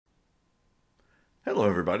Hello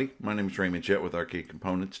everybody, my name is Raymond Jett with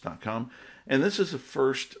Arcadecomponents.com, and this is the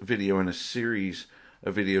first video in a series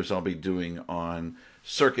of videos I'll be doing on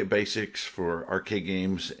circuit basics for arcade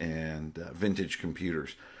games and vintage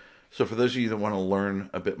computers. So for those of you that want to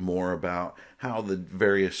learn a bit more about how the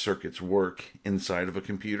various circuits work inside of a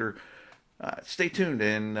computer, stay tuned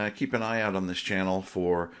and keep an eye out on this channel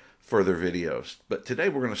for further videos. But today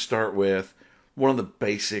we're going to start with one of the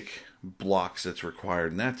basic blocks that's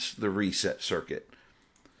required, and that's the reset circuit.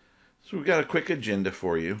 So we've got a quick agenda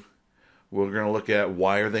for you. We're going to look at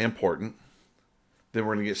why are they important. Then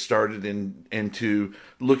we're going to get started into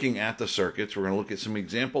looking at the circuits. We're going to look at some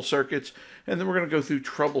example circuits, and then we're going to go through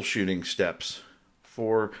troubleshooting steps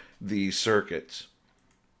for these circuits.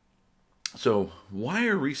 So why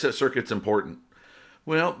are reset circuits important?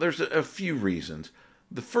 Well, there's a few reasons.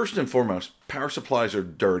 The first and foremost, power supplies are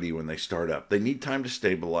dirty when they start up. They need time to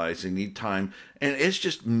stabilize. They need time, and it's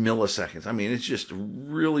just milliseconds. I mean, it's just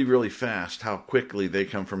really, really fast how quickly they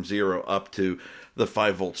come from 0 up to the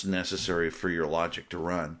 5 volts necessary for your logic to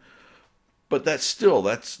run. But that's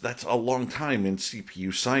a long time in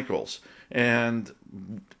CPU cycles. And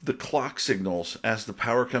the clock signals as the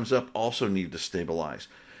power comes up also need to stabilize.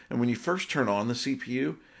 And when you first turn on the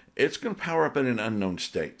CPU, it's going to power up in an unknown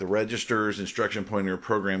state. The registers, instruction pointer,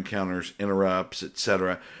 program counters, interrupts,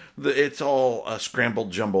 etc. It's all a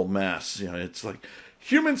scrambled, jumbled mess. You know, it's like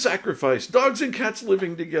human sacrifice, dogs and cats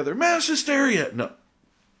living together, mass hysteria. No,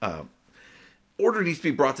 order needs to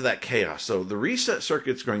be brought to that chaos. So the reset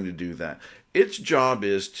circuit's going to do that. Its job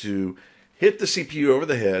is to hit the CPU over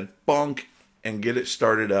the head, bonk, and get it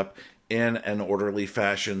started up in an orderly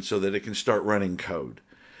fashion so that it can start running code.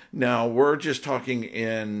 Now, we're just talking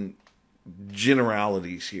in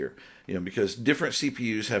generalities here, because different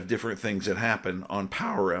CPUs have different things that happen on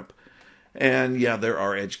power up. And yeah, there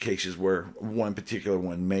are edge cases where one particular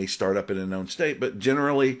one may start up in a known state, but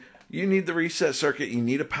generally you need the reset circuit. You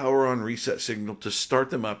need a power on reset signal to start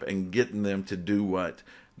them up and get them to do what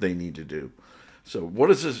they need to do. So what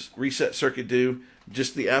does this reset circuit do?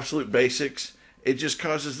 Just the absolute basics. It just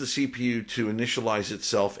causes the CPU to initialize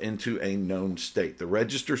itself into a known state. The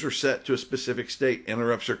registers are set to a specific state,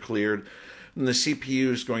 interrupts are cleared, and the CPU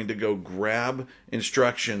is going to go grab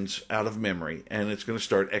instructions out of memory, and it's going to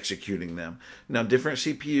start executing them. Now, different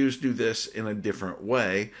CPUs do this in a different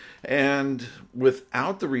way, and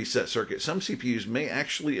without the reset circuit, some CPUs may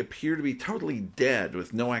actually appear to be totally dead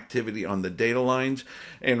with no activity on the data lines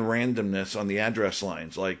and randomness on the address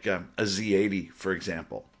lines, like a Z80, for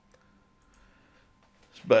example.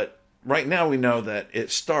 But right now we know that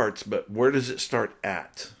it starts, but where does it start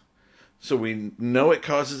at? So we know it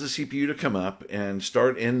causes the CPU to come up and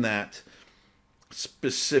start in that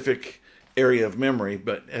specific area of memory,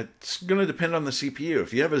 but it's going to depend on the CPU.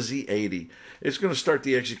 If you have a Z80, it's going to start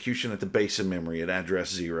the execution at the base of memory at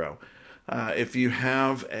address 0. If you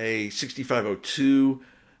have a 6502,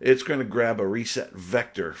 it's going to grab a reset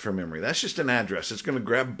vector from memory. That's just an address. It's going to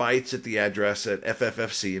grab bytes at the address at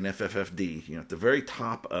FFFC and FFFD, at the very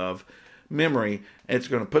top of memory. And it's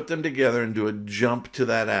going to put them together and do a jump to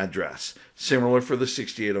that address. Similar for the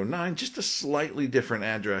 6809, just a slightly different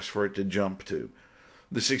address for it to jump to.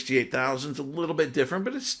 The 68,000 is a little bit different,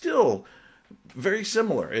 but it's still very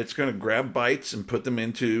similar. It's going to grab bytes and put them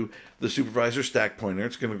into the supervisor stack pointer.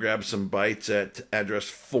 It's going to grab some bytes at address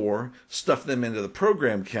 4, stuff them into the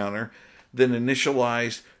program counter, then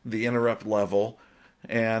initialize the interrupt level,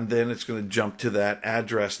 and then it's going to jump to that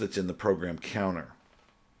address that's in the program counter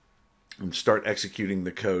and start executing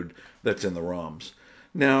the code that's in the ROMs.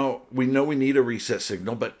 Now, we know we need a reset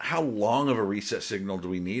signal, but how long of a reset signal do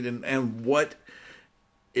we need? And what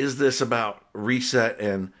is this about reset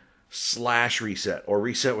and slash reset, or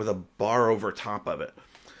reset with a bar over top of it?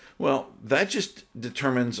 Well, that just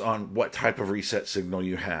determines on what type of reset signal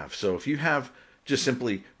you have. So if you have just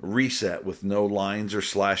simply reset with no lines or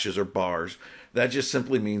slashes or bars, that just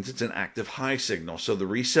simply means it's an active high signal. So the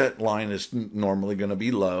reset line is normally going to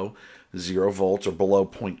be low, 0 volts or below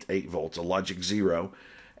 0.8 volts, a logic 0,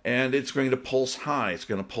 and it's going to pulse high. It's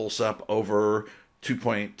going to pulse up over 2.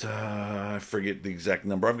 I forget the exact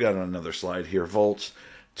number. I've got it on another slide here, volts,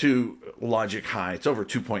 to logic high. It's over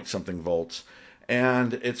 2 point something volts,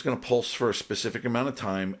 and it's going to pulse for a specific amount of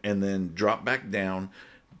time and then drop back down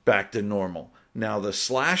back to normal. Now the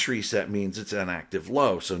slash reset means it's an active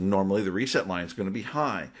low, so normally the reset line is going to be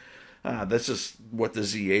high. This is what the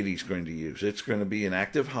Z80 is going to use. It's going to be an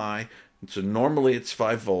active high, so normally it's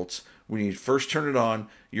 5 volts. When you first turn it on,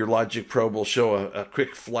 your logic probe will show a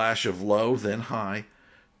quick flash of low, then high,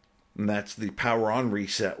 and that's the power on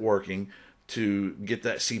reset working to get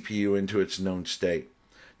that CPU into its known state.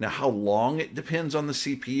 Now, how long? It depends on the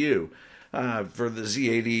CPU. For the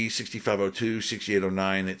Z80, 6502,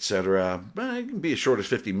 6809, etc., it can be as short as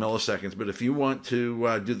 50 milliseconds. But if you want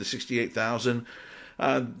to do the 68,000,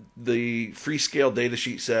 the Freescale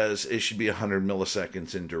datasheet says it should be 100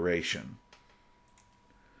 milliseconds in duration.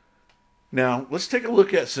 Now, let's take a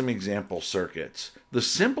look at some example circuits. The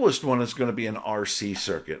simplest one is going to be an RC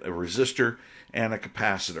circuit, a resistor and a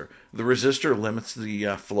capacitor. The resistor limits the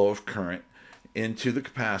flow of current into the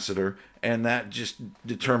capacitor, and that just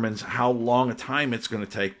determines how long a time it's going to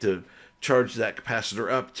take to charge that capacitor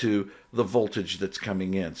up to the voltage that's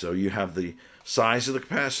coming in. So you have the size of the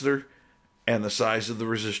capacitor and the size of the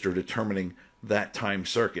resistor determining that time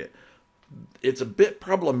circuit. It's a bit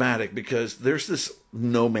problematic because there's this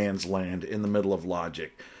no man's land in the middle of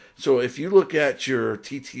logic. So if you look at your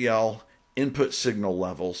TTL input signal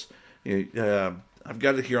levels, I've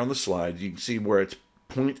got it here on the slide. You can see where it's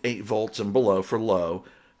 0.8 volts and below for low,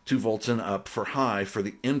 2 volts and up for high for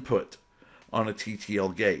the input on a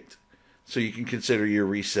TTL gate. So you can consider your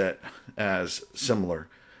reset as similar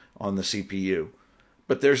on the CPU.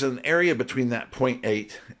 But there's an area between that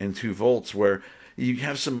 0.8 and 2 volts where you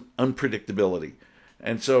have some unpredictability.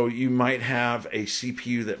 And so you might have a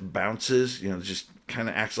CPU that bounces, just kind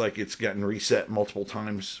of acts like it's gotten reset multiple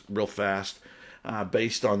times real fast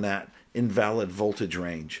based on that invalid voltage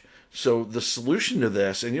range. So the solution to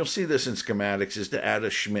this, and you'll see this in schematics, is to add a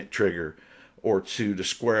Schmitt trigger or two to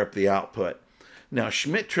square up the output. Now,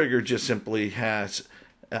 Schmitt trigger just simply has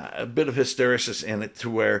a bit of hysteresis in it to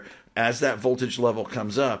where as that voltage level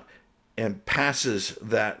comes up and passes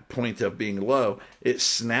that point of being low, it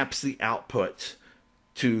snaps the output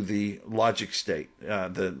to the logic state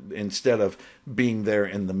instead of being there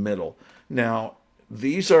in the middle. Now,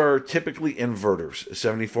 these are typically inverters,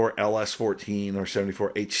 74LS14 or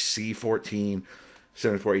 74HC14,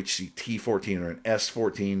 74HCT14 or an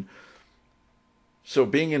S14. So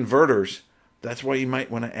being inverters, that's why you might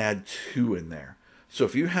want to add 2 in there. So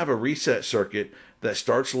if you have a reset circuit that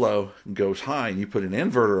starts low and goes high and you put an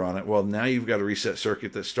inverter on it, well, now you've got a reset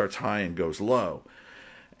circuit that starts high and goes low.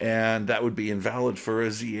 And that would be invalid for a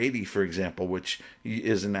Z80, for example, which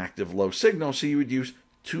is an active low signal. So you would use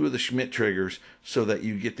 2 of the Schmitt triggers so that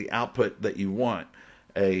you get the output that you want.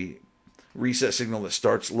 A reset signal that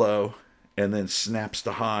starts low and then snaps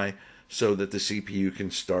to high so that the CPU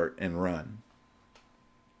can start and run.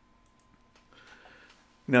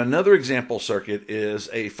 Now, another example circuit is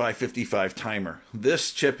a 555 timer.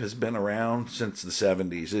 This chip has been around since the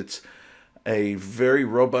 70s. It's a very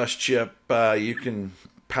robust chip. You can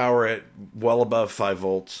power it well above 5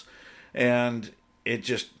 volts, and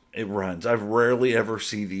it runs. I've rarely ever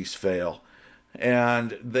see these fail.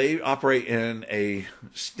 And they operate in a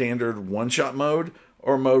standard one-shot mode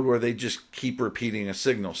or mode where they just keep repeating a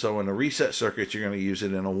signal. So in a reset circuit, you're going to use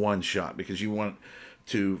it in a one-shot because you want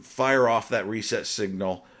to fire off that reset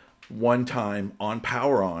signal one time on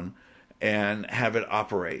power on and have it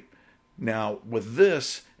operate. Now with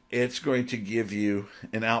this, it's going to give you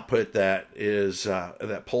an output that is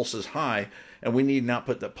that pulses high, and we need an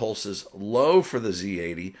output that pulses low for the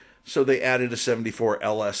Z80. So they added a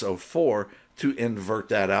 74LS04 to invert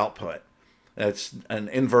that output. That's an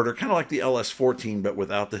inverter, kind of like the LS14, but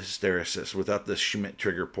without the hysteresis, without the Schmitt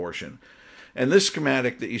trigger portion. And this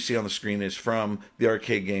schematic that you see on the screen is from the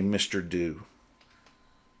arcade game Mr. Do.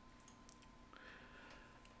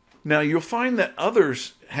 Now you'll find that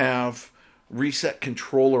others have reset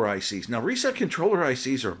controller ICs. Now reset controller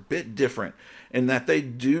ICs are a bit different in that they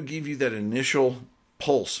do give you that initial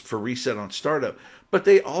pulse for reset on startup, but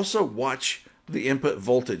they also watch the input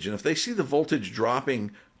voltage. And if they see the voltage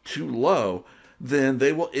dropping too low, then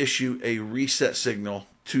they will issue a reset signal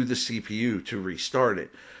to the CPU to restart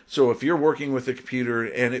it. So if you're working with a computer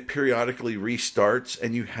and it periodically restarts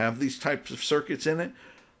and you have these types of circuits in it,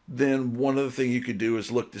 then one other thing you could do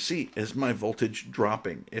is look to see, is my voltage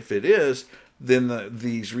dropping? If it is, then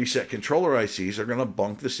these reset controller ICs are going to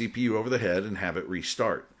bonk the CPU over the head and have it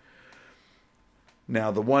restart.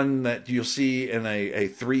 Now, the one that you'll see in a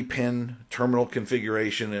 3-pin terminal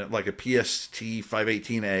configuration, like a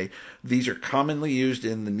PST518A, these are commonly used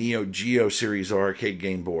in the Neo Geo series of arcade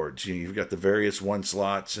game boards. You've got the various 1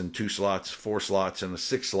 slots and 2 slots, 4 slots, and a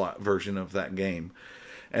 6-slot version of that game.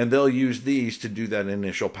 And they'll use these to do that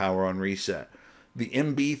initial power on reset. The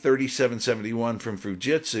MB3771 from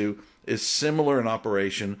Fujitsu is similar in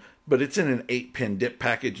operation, but it's in an 8-pin dip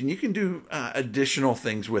package, and you can do additional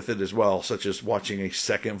things with it as well, such as watching a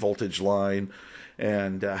second voltage line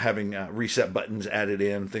and having reset buttons added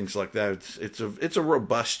in, things like that. It's a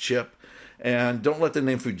robust chip, and don't let the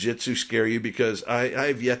name Fujitsu scare you, because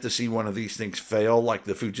I've yet to see one of these things fail, like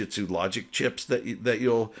the Fujitsu Logic chips that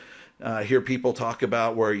you'll hear people talk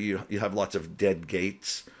about where you have lots of dead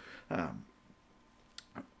gates.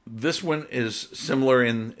 This one is similar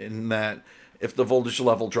in that if the voltage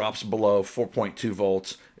level drops below 4.2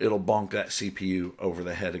 volts, it'll bonk that CPU over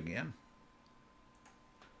the head again.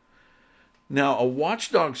 Now, a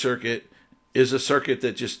watchdog circuit is a circuit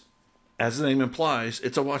that just, as the name implies,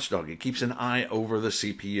 it's a watchdog. It keeps an eye over the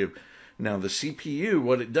CPU. Now, the CPU,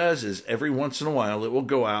 what it does is every once in a while, it will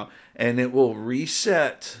go out and it will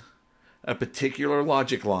reset a particular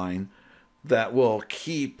logic line that will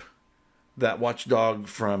keep that watchdog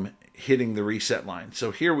from hitting the reset line.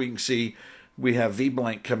 So here we can see we have V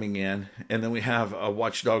blank coming in, and then we have a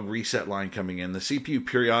watchdog reset line coming in. The CPU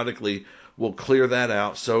periodically will clear that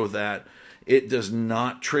out so that it does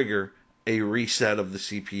not trigger a reset of the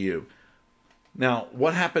CPU. Now,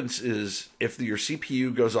 what happens is if your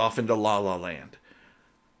CPU goes off into la la land,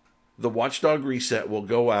 the watchdog reset will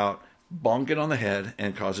go out, bonk it on the head,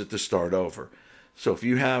 and cause it to start over. So if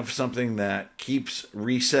you have something that keeps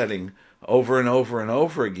resetting over and over and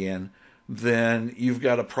over again, then you've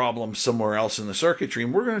got a problem somewhere else in the circuitry.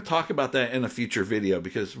 And we're going to talk about that in a future video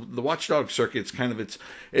because the watchdog circuit is kind of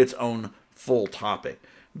its own full topic.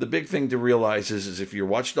 The big thing to realize is if your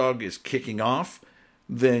watchdog is kicking off,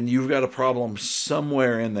 then you've got a problem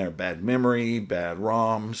somewhere in there. Bad memory, bad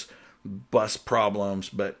ROMs, bus problems.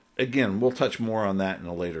 But again, we'll touch more on that in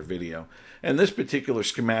a later video. And this particular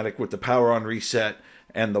schematic with the power on reset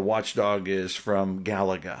and the watchdog is from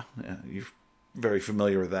Galaga. You're very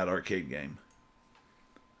familiar with that arcade game.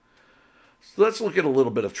 So let's look at a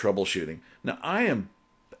little bit of troubleshooting. Now, I am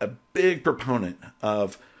a big proponent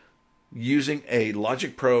of using a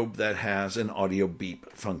logic probe that has an audio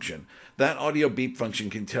beep function. That audio beep function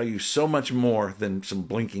can tell you so much more than some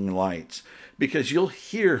blinking lights because you'll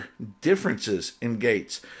hear differences in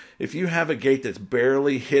gates. If you have a gate that's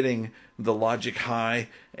barely hitting the logic high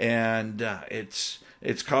and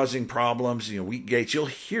it's causing problems, weak gates, you'll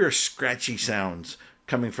hear scratchy sounds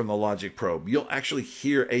coming from the logic probe. You'll actually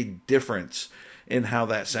hear a difference in how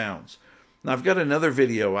that sounds. Now, I've got another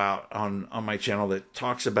video out on my channel that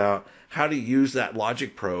talks about how to use that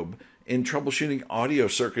logic probe in troubleshooting audio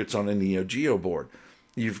circuits on a Neo Geo board.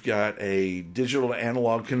 You've got a digital to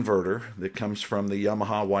analog converter that comes from the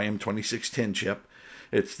Yamaha YM2610 chip.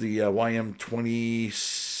 It's the YM20,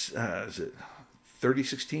 is it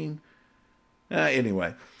 3016?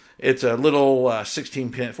 Anyway, it's a little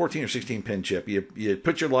 14 or 16 pin chip. You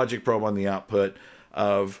put your logic probe on the output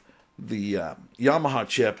of the Yamaha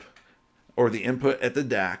chip or the input at the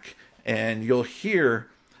DAC, and you'll hear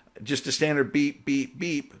just a standard beep, beep,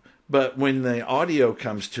 beep. But when the audio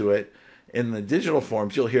comes to it in the digital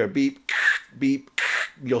forms, you'll hear a beep, beep.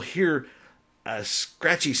 You'll hear a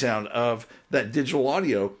scratchy sound of that digital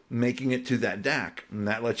audio making it to that DAC. And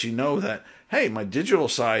that lets you know that, hey, my digital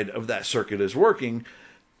side of that circuit is working.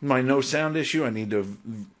 My no sound issue, I need to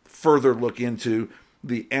further look into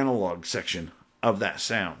the analog section of that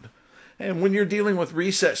sound. And when you're dealing with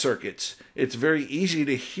reset circuits, it's very easy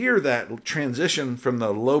to hear that transition from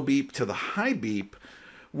the low beep to the high beep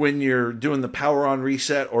when you're doing the power on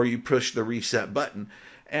reset or you push the reset button.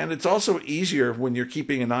 And it's also easier when you're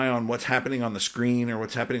keeping an eye on what's happening on the screen or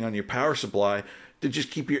what's happening on your power supply to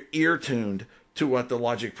just keep your ear tuned to what the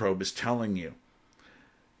logic probe is telling you.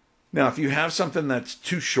 Now, if you have something that's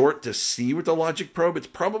too short to see with the logic probe, it's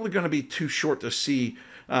probably going to be too short to see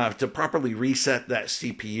to properly reset that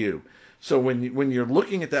CPU. So when you're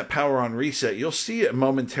looking at that power on reset, you'll see it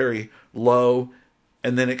momentary low,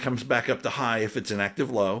 and then it comes back up to high if it's an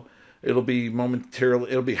active low. It'll be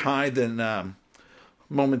high, then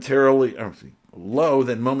momentarily low,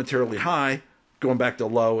 then momentarily high, going back to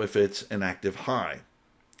low if it's an active high.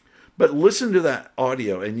 But listen to that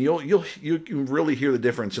audio, and you can really hear the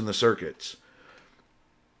difference in the circuits.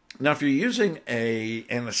 Now, if you're using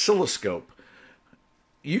an oscilloscope,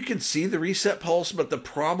 you can see the reset pulse, but the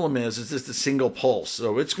problem is just a single pulse.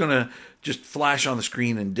 So it's going to just flash on the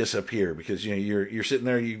screen and disappear because you're sitting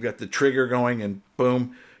there, you've got the trigger going, and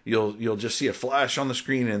boom, you'll just see a flash on the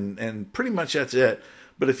screen, and pretty much that's it.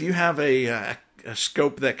 But if you have a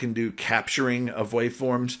scope that can do capturing of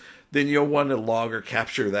waveforms, then you'll want to log or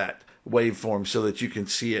capture that waveform so that you can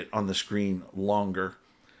see it on the screen longer.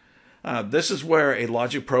 This is where a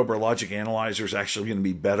logic probe or logic analyzer is actually going to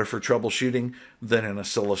be better for troubleshooting than an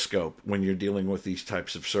oscilloscope when you're dealing with these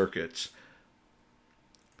types of circuits.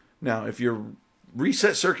 Now, if your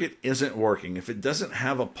reset circuit isn't working, if it doesn't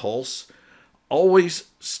have a pulse, always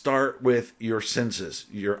start with your senses,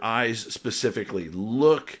 your eyes specifically.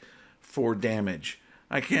 Look for damage.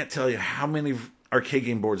 I can't tell you how many arcade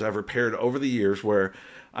game boards I've repaired over the years where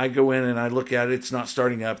I go in and I look at it, it's not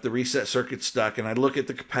starting up, the reset circuit's stuck, and I look at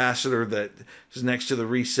the capacitor that is next to the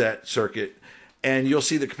reset circuit, and you'll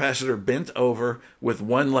see the capacitor bent over with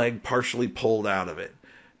one leg partially pulled out of it.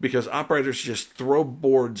 Because operators just throw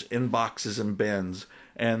boards in boxes and bins,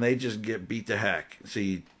 and they just get beat to heck. So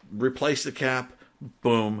you replace the cap,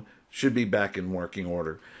 boom, should be back in working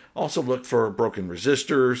order. Also look for broken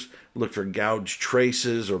resistors, look for gouged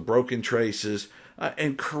traces or broken traces,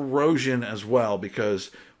 and corrosion as well, because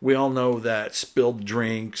we all know that spilled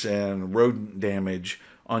drinks and rodent damage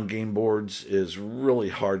on game boards is really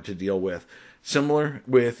hard to deal with. Similar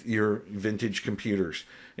with your vintage computers.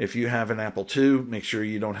 If you have an Apple II, make sure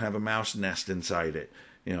you don't have a mouse nest inside it.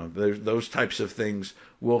 You know, those types of things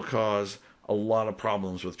will cause a lot of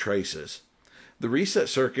problems with traces. The reset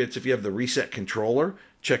circuits, if you have the reset controller,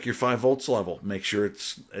 check your 5 volts level. Make sure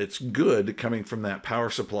it's good coming from that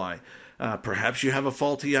power supply. Perhaps you have a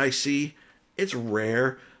faulty IC. It's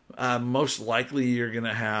rare. Most likely you're going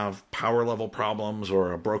to have power level problems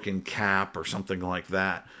or a broken cap or something like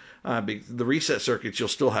that. The reset circuits, you'll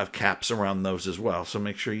still have caps around those as well, so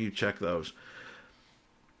make sure you check those.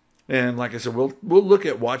 And like I said, we'll look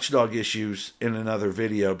at watchdog issues in another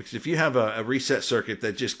video, because if you have a reset circuit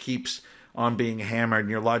that just keeps on being hammered and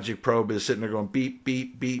your logic probe is sitting there going beep,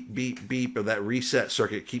 beep, beep, beep, beep, or that reset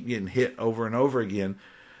circuit keep getting hit over and over again,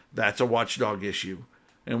 that's a watchdog issue,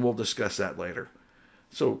 and we'll discuss that later.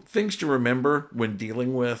 So things to remember when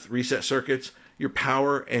dealing with reset circuits: your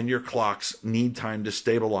power and your clocks need time to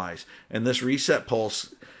stabilize. And this reset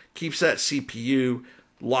pulse keeps that CPU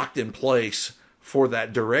locked in place for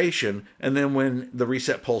that duration. And then when the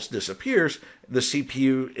reset pulse disappears, the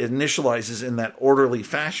CPU initializes in that orderly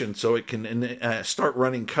fashion so it can start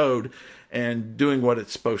running code and doing what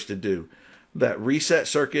it's supposed to do. That reset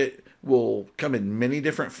circuit will come in many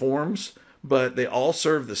different forms, but they all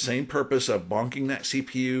serve the same purpose of bonking that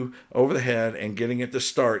CPU over the head and getting it to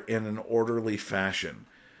start in an orderly fashion.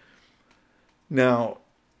 Now,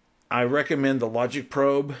 I recommend the logic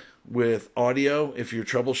probe with audio if you're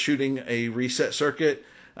troubleshooting a reset circuit.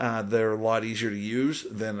 They're a lot easier to use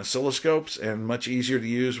than oscilloscopes, and much easier to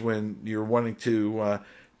use when you're wanting to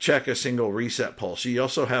check a single reset pulse. You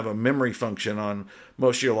also have a memory function on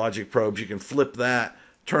most of your logic probes. You can flip that,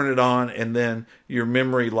 turn it on, and then your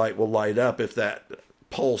memory light will light up if that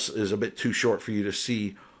pulse is a bit too short for you to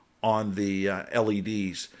see on the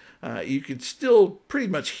LEDs. You can still pretty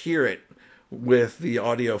much hear it with the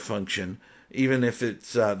audio function, even if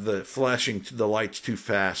it's the flashing the lights too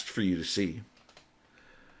fast for you to see.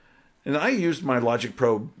 And I use my logic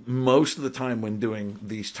probe most of the time when doing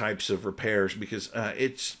these types of repairs, because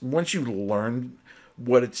it's once you learn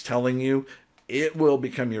what it's telling you, it will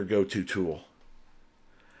become your go-to tool.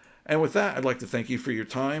 And with that, I'd like to thank you for your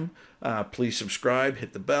time. Please subscribe,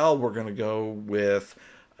 hit the bell. We're going to go with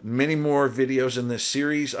many more videos in this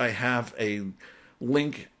series. I have a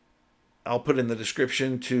link I'll put in the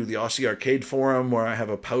description to the Aussie Arcade forum, where I have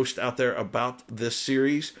a post out there about this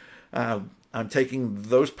series. I'm taking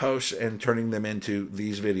those posts and turning them into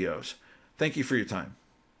these videos. Thank you for your time.